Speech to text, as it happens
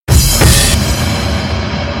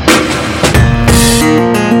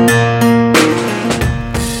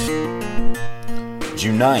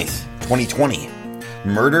9th, 2020.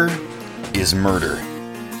 Murder is murder.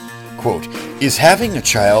 Quote, is having a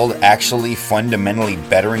child actually fundamentally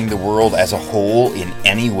bettering the world as a whole in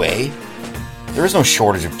any way? There is no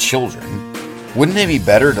shortage of children. Wouldn't it be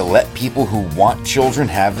better to let people who want children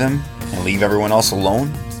have them and leave everyone else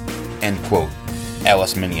alone? End quote.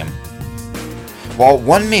 Alice Minium. While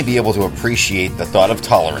one may be able to appreciate the thought of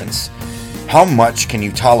tolerance, how much can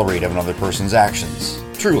you tolerate of another person's actions?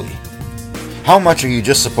 Truly. How much are you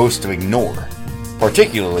just supposed to ignore?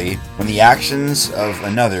 Particularly when the actions of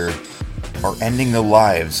another are ending the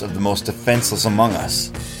lives of the most defenseless among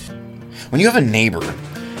us. When you have a neighbor,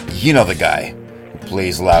 you know the guy who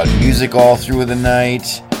plays loud music all through the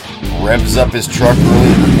night, revs up his truck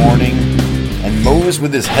early in the morning, and mows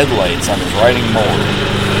with his headlights on his riding mower.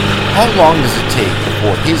 How long does it take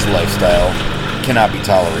before his lifestyle cannot be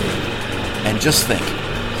tolerated? And just think,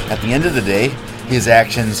 at the end of the day, his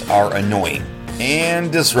actions are annoying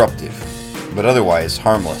and disruptive, but otherwise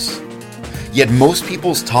harmless. Yet most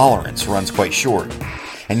people's tolerance runs quite short.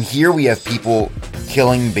 And here we have people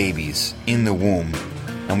killing babies in the womb,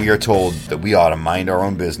 and we are told that we ought to mind our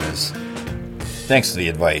own business. Thanks for the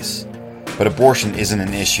advice. But abortion isn't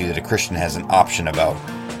an issue that a Christian has an option about.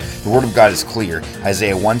 The Word of God is clear.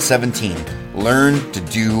 Isaiah 1:17. Learn to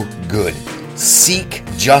do good. Seek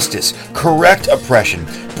justice. Correct oppression.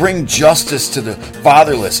 Bring justice to the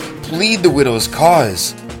fatherless. Plead the widow's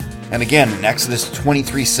cause. And again, in Exodus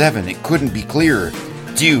 23:7, it couldn't be clearer.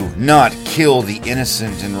 Do not kill the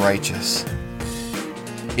innocent and righteous.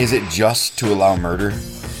 Is it just to allow murder?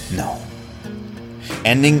 No.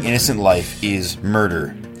 Ending innocent life is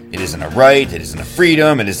murder. It isn't a right, it isn't a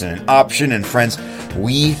freedom, it isn't an option, and friends,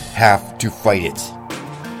 we have to fight it.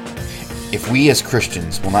 If we as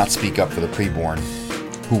Christians will not speak up for the preborn,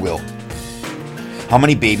 who will? How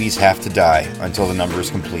many babies have to die until the number is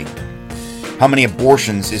complete? How many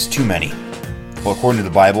abortions is too many? Well, according to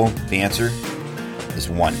the Bible, the answer is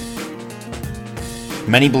one.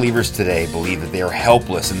 Many believers today believe that they are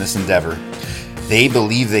helpless in this endeavor. They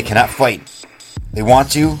believe they cannot fight. They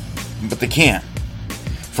want to, but they can't.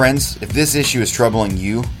 Friends, if this issue is troubling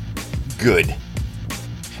you, good.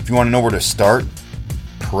 If you want to know where to start,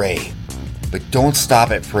 pray. But don't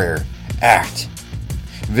stop at prayer. Act.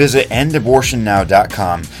 Visit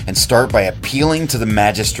endabortionnow.com and start by appealing to the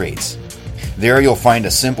magistrates. There you'll find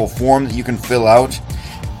a simple form that you can fill out,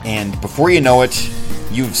 and before you know it,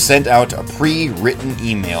 you've sent out a pre-written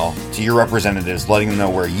email to your representatives letting them know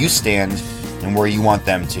where you stand and where you want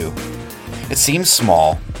them to. It seems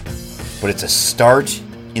small, but it's a start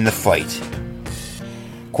in the fight.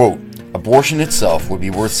 Quote, abortion itself would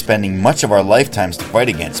be worth spending much of our lifetimes to fight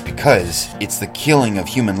against because it's the killing of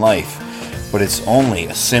human life, but it's only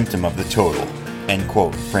a symptom of the total. End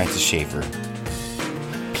quote, Francis Schaeffer.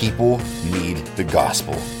 People need the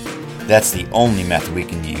gospel. That's the only method we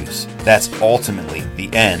can use. That's ultimately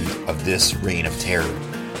the end of this reign of terror.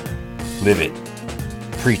 Live it.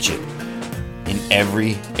 Preach it. In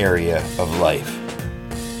every area of life.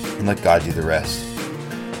 And let God do the rest.